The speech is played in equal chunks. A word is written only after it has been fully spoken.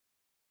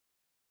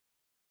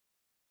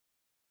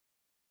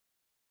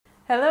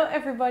Hello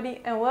everybody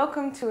and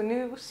welcome to a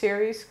new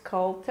series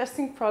called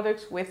Testing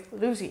Products with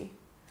Louzziej.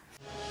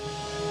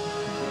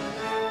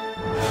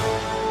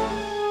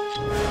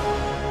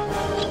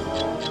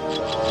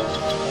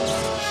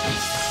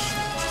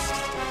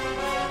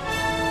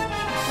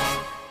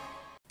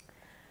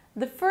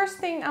 The first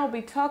thing I'll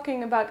be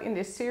talking about in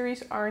this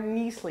series are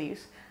knee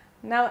sleeves.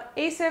 Now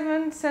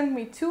A7 sent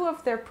me two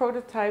of their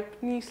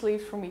prototype knee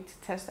sleeves for me to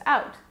test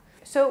out.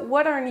 So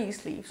what are knee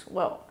sleeves?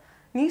 Well,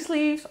 knee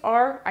sleeves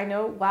are, I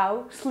know,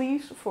 wow,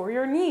 sleeves for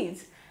your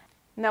knees.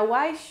 Now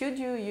why should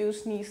you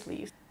use knee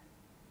sleeves?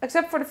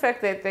 Except for the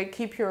fact that they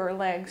keep your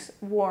legs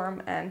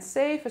warm and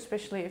safe,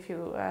 especially if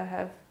you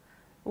have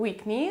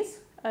weak knees.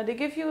 They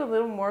give you a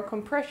little more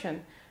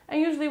compression. And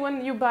usually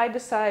when you buy the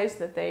size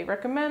that they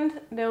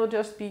recommend, they'll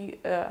just be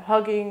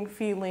hugging,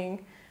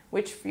 feeling,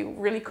 which feel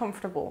really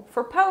comfortable.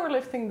 For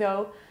powerlifting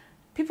though,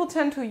 people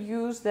tend to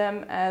use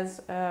them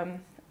as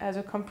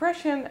a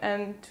compression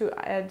and to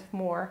add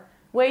more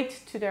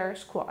weight to their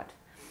squat.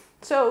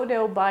 So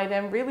they'll buy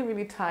them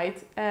really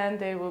tight and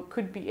they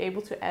could be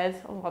able to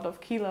add a lot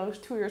of kilos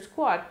to your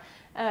squat.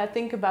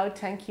 Think about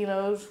 10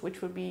 kilos,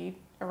 which would be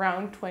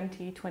around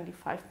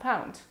 20-25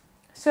 pounds.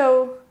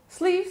 So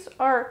sleeves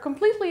are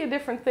completely a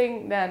different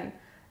thing than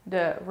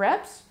the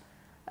reps.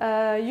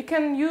 You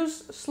can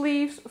use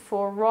sleeves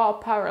for raw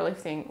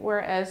powerlifting,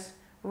 whereas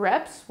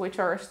reps, which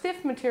are a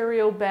stiff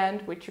material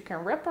band which you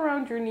can wrap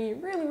around your knee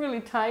really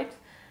tight,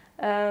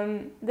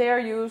 they are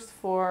used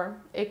for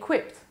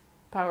equipped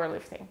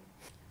powerlifting.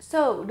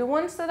 So the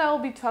ones that I'll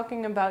be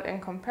talking about and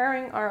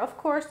comparing are of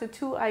course the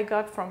two I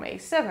got from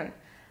A7.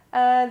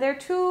 They're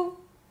two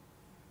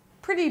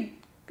pretty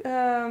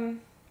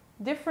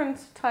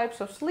different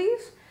types of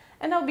sleeves,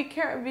 and I'll be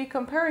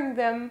comparing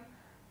them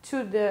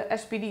to the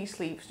SBD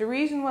sleeves. The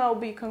reason why I'll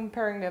be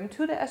comparing them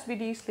to the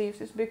SBD sleeves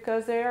is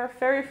because they are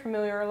very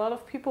familiar. A lot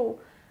of people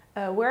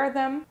wear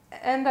them,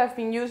 and I've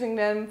been using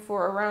them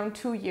for around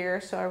 2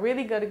 years, so I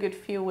really got a good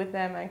feel with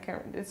them.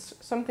 It's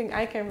something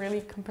I can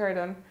really compare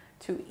them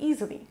to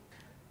easily.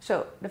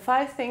 So the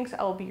 5 things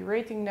I'll be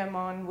rating them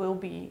on will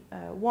be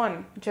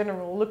 1,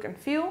 general look and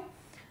feel,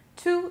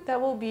 2,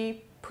 that will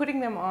be putting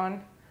them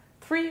on,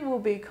 3 will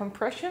be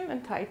compression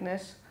and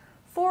tightness,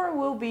 4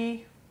 will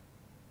be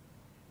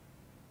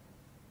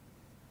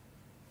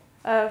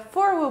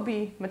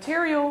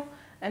material,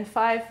 and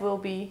 5 will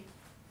be...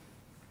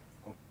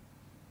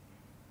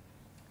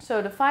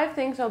 So the 5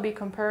 things I'll be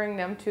comparing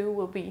them to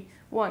will be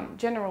 1,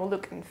 general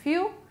look and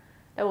feel,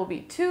 that will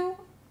be 2,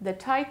 the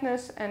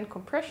tightness and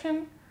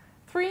compression,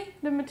 3,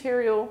 the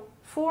material,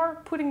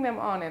 4, putting them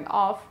on and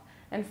off,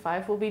 and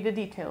 5 will be the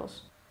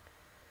details.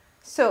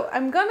 So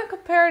I'm gonna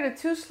compare the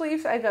 2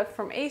 sleeves I got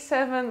from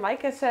A7,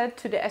 like I said,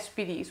 to the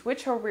SBDs,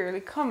 which are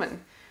really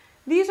common.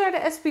 These are the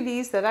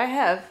SBDs that I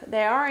have.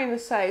 They are in the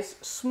size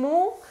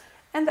small,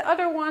 and the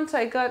other ones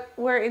I got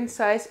were in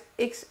size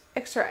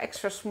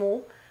extra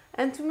small.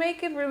 And to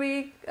make it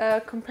really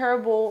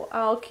comparable,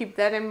 I'll keep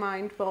that in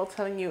mind while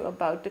telling you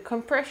about the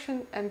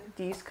compression and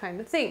these kind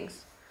of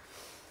things.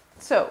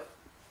 So,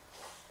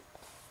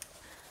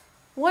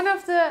 one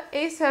of the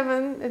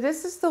A7,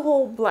 this is the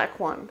whole black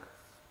one,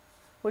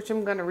 which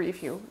I'm gonna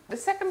review. The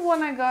second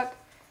one I got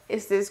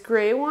is this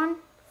gray one,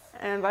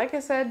 and like I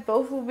said,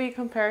 both will be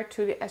compared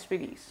to the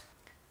SBDs.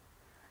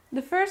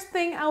 The first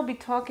thing I'll be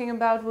talking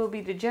about will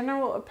be the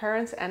general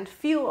appearance and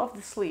feel of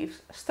the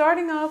sleeves,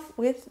 starting off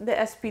with the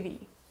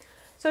SBD.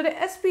 So the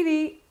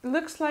SBD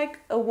looks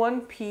like a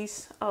one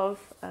piece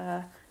of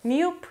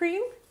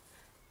neoprene.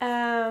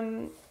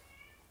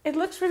 It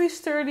looks really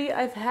sturdy.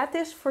 I've had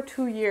this for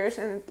 2 years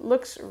and it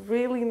looks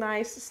really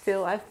nice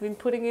still. I've been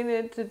putting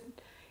it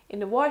in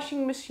the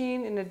washing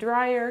machine, in the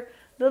dryer.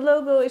 The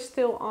logo is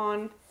still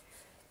on.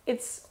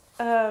 It's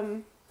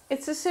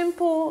a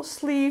simple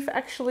sleeve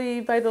actually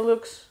by the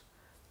looks,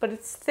 but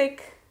it's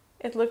thick.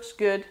 It looks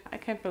good. I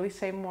can't really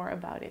say more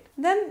about it.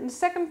 Then the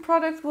second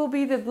product will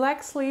be the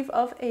black sleeve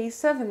of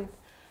A7.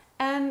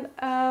 And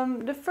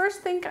the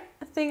first thing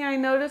I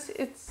noticed,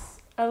 it's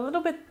a little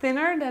bit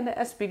thinner than the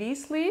SBD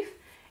sleeve.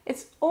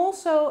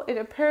 It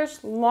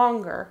appears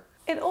longer.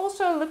 It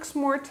also looks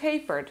more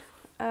tapered.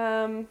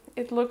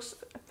 It looks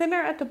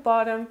thinner at the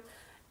bottom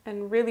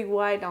and really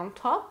wide on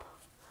top.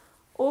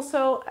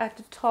 Also at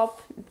the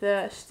top,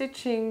 the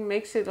stitching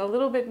makes it a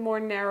little bit more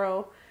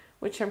narrow,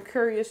 which I'm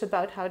curious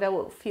about how that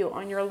will feel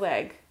on your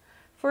leg.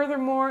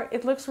 Furthermore,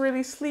 it looks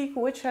really sleek,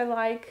 which I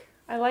like.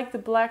 I like the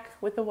black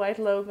with the white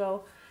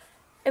logo.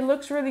 It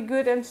looks really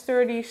good and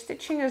sturdy.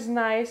 Stitching is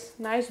nice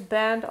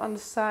band on the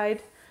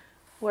side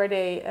where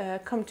they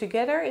come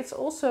together. It's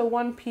also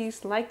one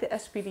piece like the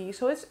SBD,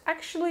 so it's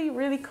actually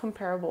really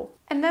comparable.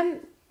 And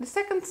then the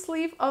second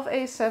sleeve of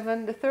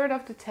A7, the third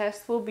of the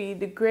test, will be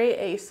the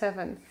gray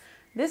A7.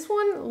 This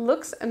one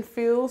looks and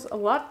feels a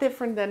lot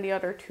different than the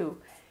other two.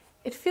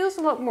 It feels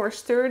a lot more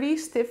sturdy,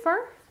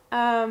 stiffer.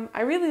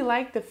 I really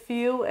like the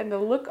feel and the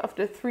look of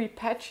the 3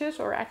 patches,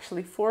 or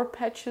actually 4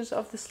 patches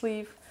of the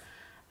sleeve.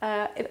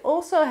 It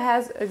also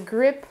has a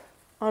grip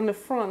on the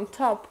front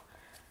top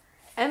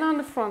and on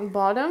the front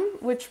bottom,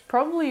 which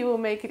probably will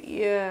make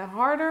it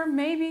harder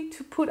maybe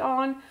to put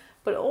on,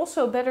 but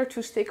also better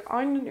to stick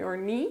on your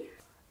knee.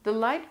 The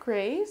light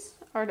grays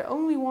are the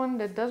only one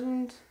that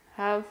doesn't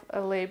have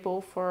a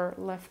label for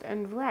left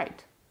and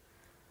right.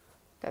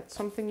 That's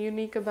something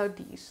unique about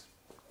these.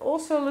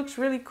 Also looks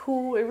really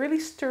cool, a really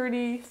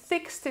sturdy,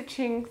 thick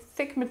stitching,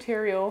 thick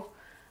material.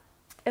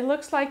 It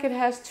looks like it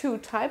has two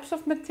types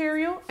of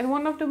material, and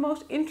one of the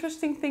most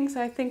interesting things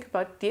I think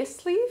about this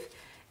sleeve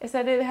is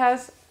that it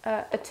has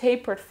a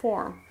tapered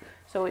form.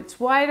 So it's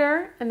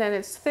wider, and then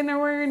it's thinner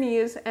where your knee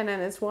is, and then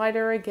it's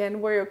wider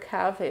again where your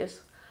calf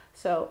is.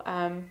 So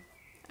I'm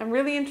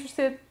really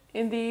interested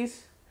in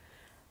these,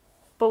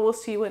 but we'll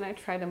see when I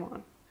try them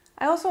on.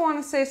 I also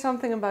want to say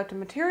something about the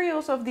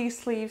materials of these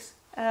sleeves.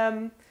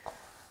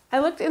 I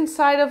looked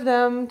inside of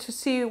them to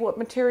see what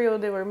material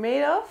they were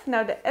made of.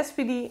 Now the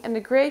SPD and the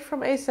gray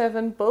from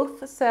A7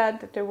 both said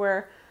that they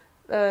were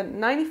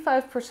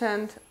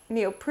 95%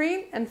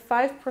 neoprene and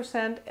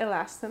 5%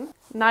 elastin.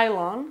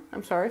 Nylon,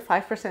 I'm sorry,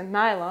 5%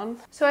 nylon.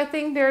 So I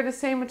think they're the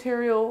same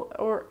material,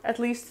 or at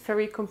least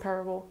very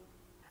comparable.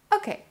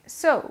 Okay,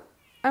 so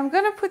I'm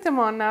gonna put them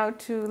on now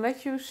to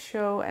let you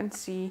show and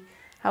see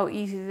how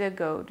easy they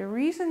go. The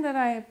reason that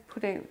I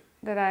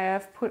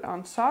have put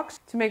on socks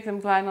to make them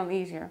glide on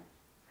easier.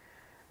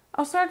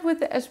 I'll start with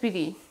the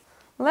SPD.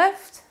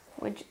 Left,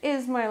 which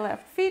is my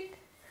left feet.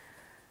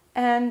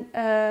 And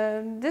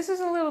this is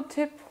a little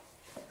tip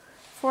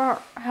for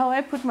how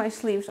I put my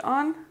sleeves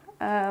on.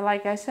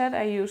 Like I said,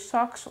 I use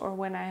socks, or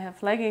when I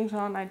have leggings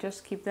on, I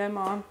just keep them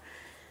on.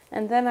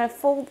 And then I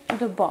fold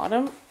the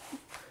bottom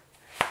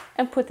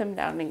and put them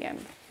down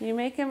again. You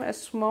make them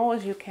as small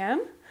as you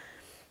can.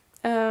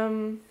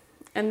 And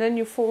then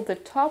you fold the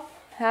top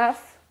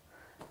half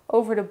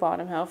over the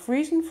bottom half.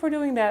 Reason for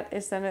doing that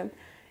is that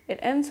it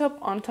ends up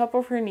on top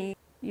of your knee.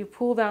 You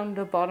pull down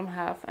the bottom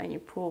half and you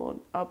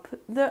pull up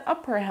the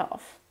upper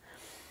half.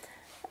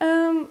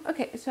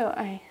 Okay, so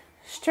I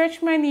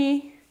stretch my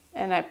knee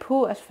and I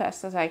pull as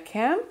fast as I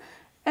can,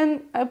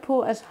 and I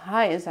pull as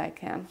high as I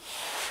can.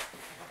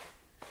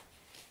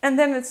 And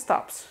then it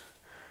stops.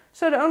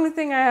 So the only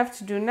thing I have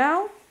to do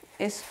now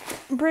is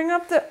bring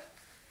up the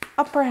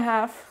upper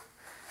half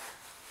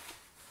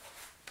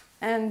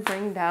and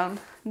bring down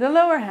the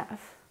lower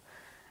half.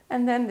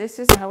 And then this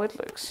is how it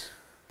looks.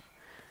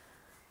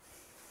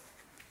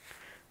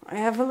 I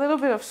have a little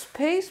bit of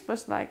space,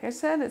 but like I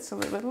said, it's a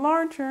little bit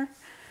larger.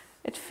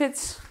 It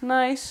fits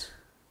nice.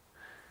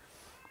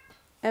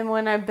 And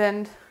when I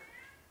bend,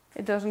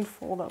 it doesn't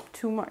fold up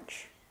too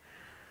much.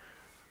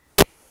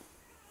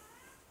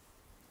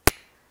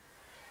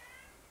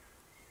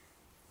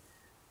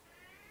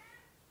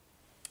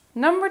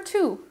 Number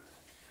 2,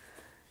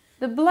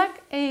 the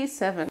black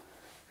A7.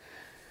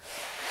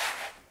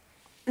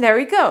 There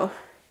we go.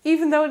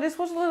 Even though this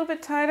was a little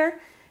bit tighter,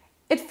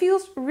 it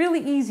feels really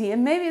easy,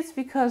 and maybe it's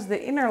because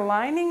the inner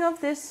lining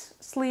of this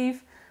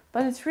sleeve,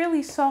 but it's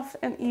really soft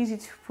and easy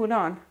to put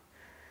on.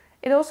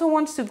 It also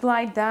wants to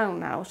glide down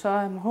now, so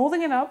I'm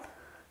holding it up,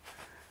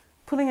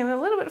 putting it a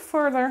little bit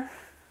further,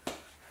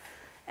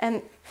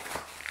 and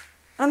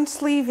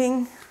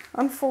unsleeving,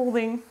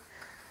 unfolding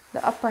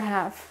the upper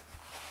half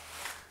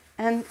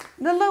and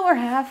the lower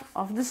half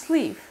of the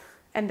sleeve.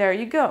 And there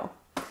you go.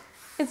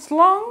 It's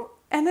long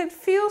and it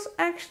feels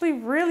actually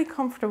really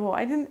comfortable.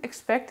 I didn't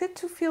expect it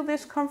to feel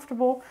this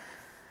comfortable,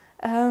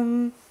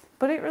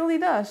 but it really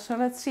does. So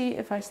let's see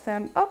if I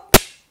stand up.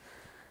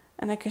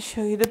 And I can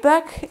show you the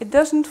back. It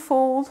doesn't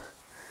fold.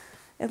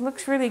 It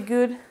looks really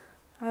good.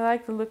 I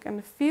like the look and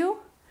the feel.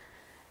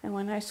 And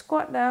when I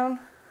squat down,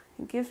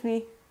 it gives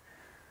me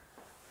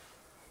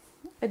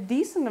a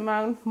decent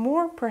amount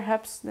more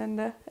perhaps than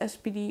the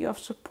SPD of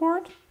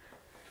support.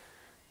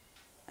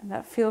 And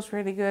that feels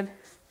really good.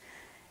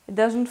 It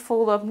doesn't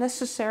fold up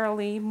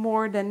necessarily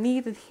more than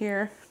needed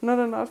here. Not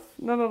a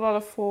lot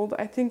of fold.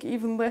 I think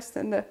even less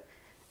than the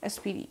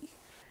SPD.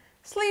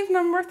 Sleeve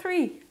number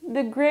 3,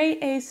 the gray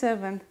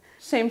A7.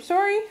 Same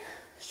story,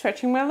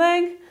 stretching my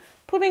leg,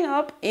 putting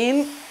up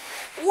in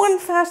one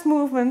fast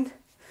movement,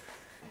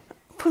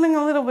 pulling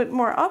a little bit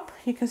more up.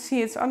 You can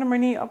see it's under my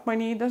knee, up my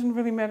knee, it doesn't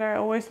really matter. I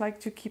always like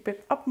to keep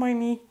it up my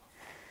knee.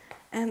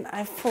 And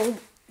I fold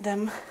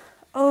them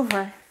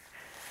over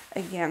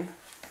again.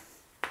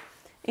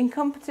 In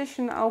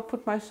competition, I'll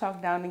put my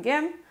sock down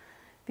again,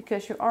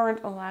 because you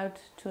aren't allowed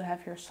to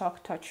have your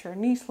sock touch your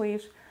knee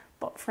sleeves.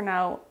 But for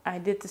now, I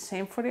did the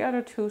same for the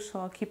other two,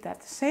 so I'll keep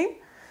that the same.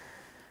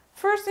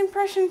 First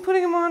impression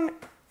putting them on,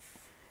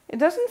 it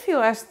doesn't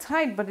feel as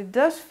tight, but it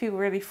does feel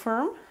really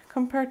firm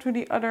compared to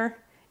the other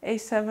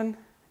A7,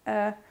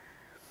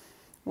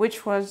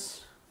 which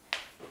was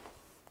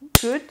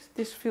good.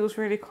 This feels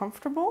really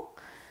comfortable.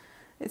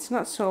 It's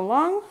not so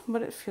long,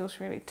 but it feels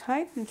really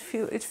tight.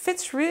 It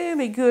fits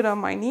really good on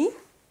my knee.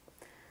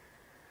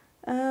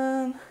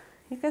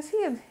 You can see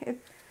it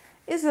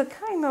is a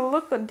kind of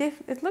look,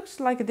 it looks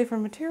like a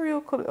different material.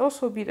 Could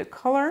also be the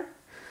color.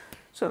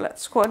 So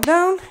let's squat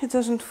down. It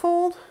doesn't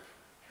fold.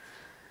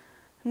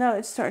 Now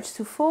it starts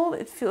to fold.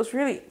 It feels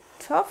really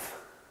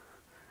tough,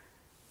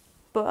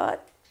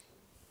 but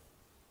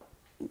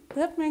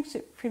that makes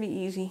it pretty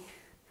easy.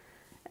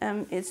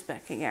 And it's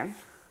back again.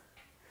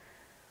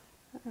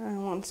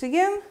 And once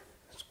again,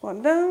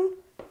 squat down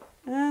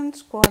and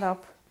squat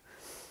up.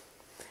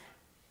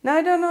 Now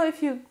I don't know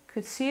if you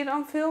could see it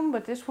on film,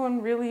 but this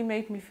one really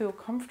made me feel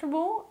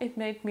comfortable. It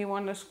made me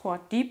want to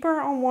squat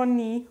deeper on one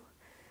knee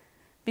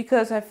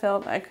because I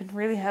felt I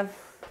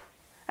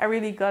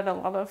really got a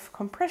lot of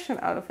compression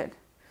out of it.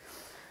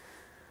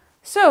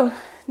 So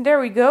there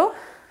we go.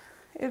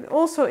 It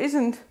also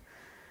isn't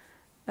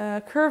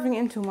curving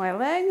into my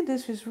leg.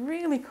 This is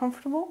really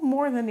comfortable,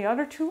 more than the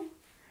other two.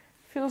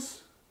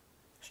 Feels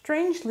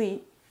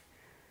strangely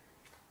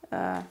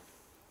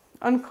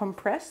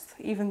uncompressed,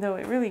 even though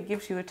it really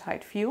gives you a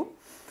tight feel.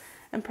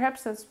 And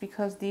perhaps that's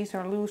because these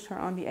are looser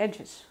on the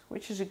edges,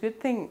 which is a good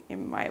thing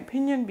in my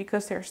opinion,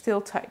 because they're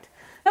still tight.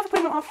 Now for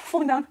putting them off,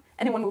 folding down,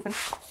 and in one movement.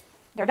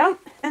 They're down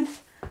and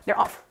they're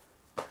off.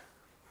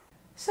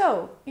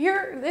 So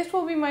here, this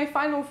will be my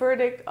final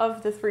verdict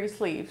of the 3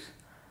 sleeves.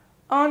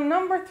 On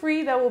number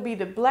 3, that will be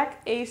the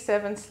black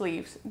A7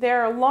 sleeves. They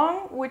are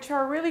long, which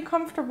are really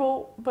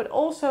comfortable, but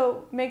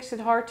also makes it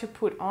hard to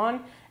put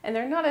on, and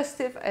they're not as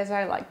stiff as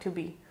I like to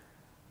be.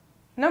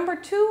 Number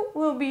 2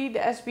 will be the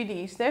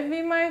SBDs. They've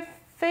been my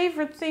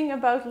favorite thing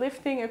about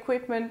lifting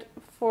equipment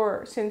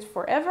since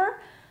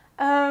forever,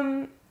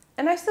 and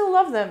I still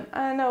love them.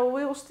 I know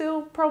we'll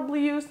still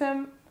probably use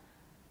them,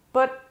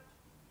 but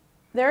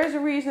there is a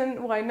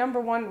reason why number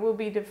 1 will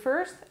be the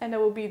first, and that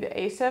will be the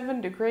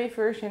A7, the grey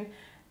version.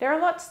 They're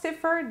a lot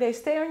stiffer, they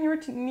stay on your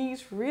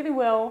knees really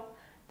well,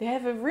 they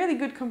have a really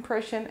good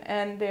compression,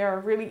 and they are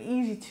really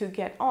easy to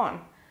get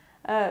on.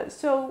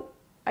 So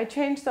I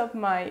changed up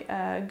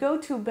my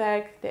go-to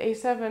bag, the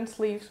A7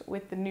 sleeves,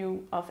 with the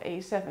new of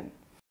A7.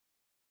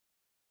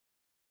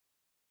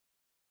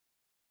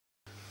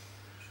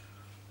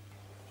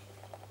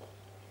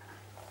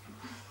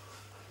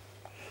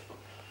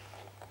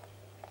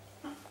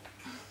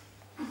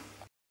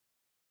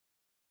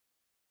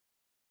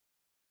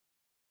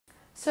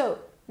 So,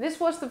 this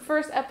was the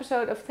first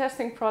episode of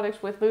Testing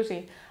Products with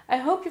Louzziej. I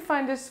hope you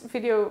find this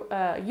video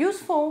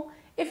useful.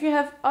 If you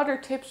have other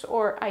tips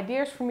or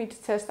ideas for me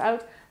to test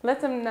out,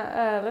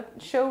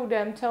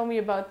 tell me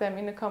about them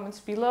in the comments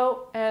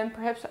below, and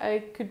perhaps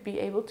I could be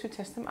able to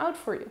test them out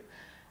for you.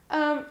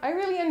 I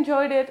really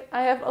enjoyed it.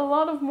 I have a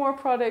lot of more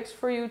products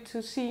for you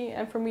to see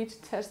and for me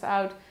to test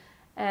out,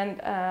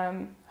 and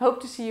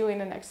hope to see you in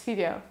the next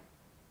video.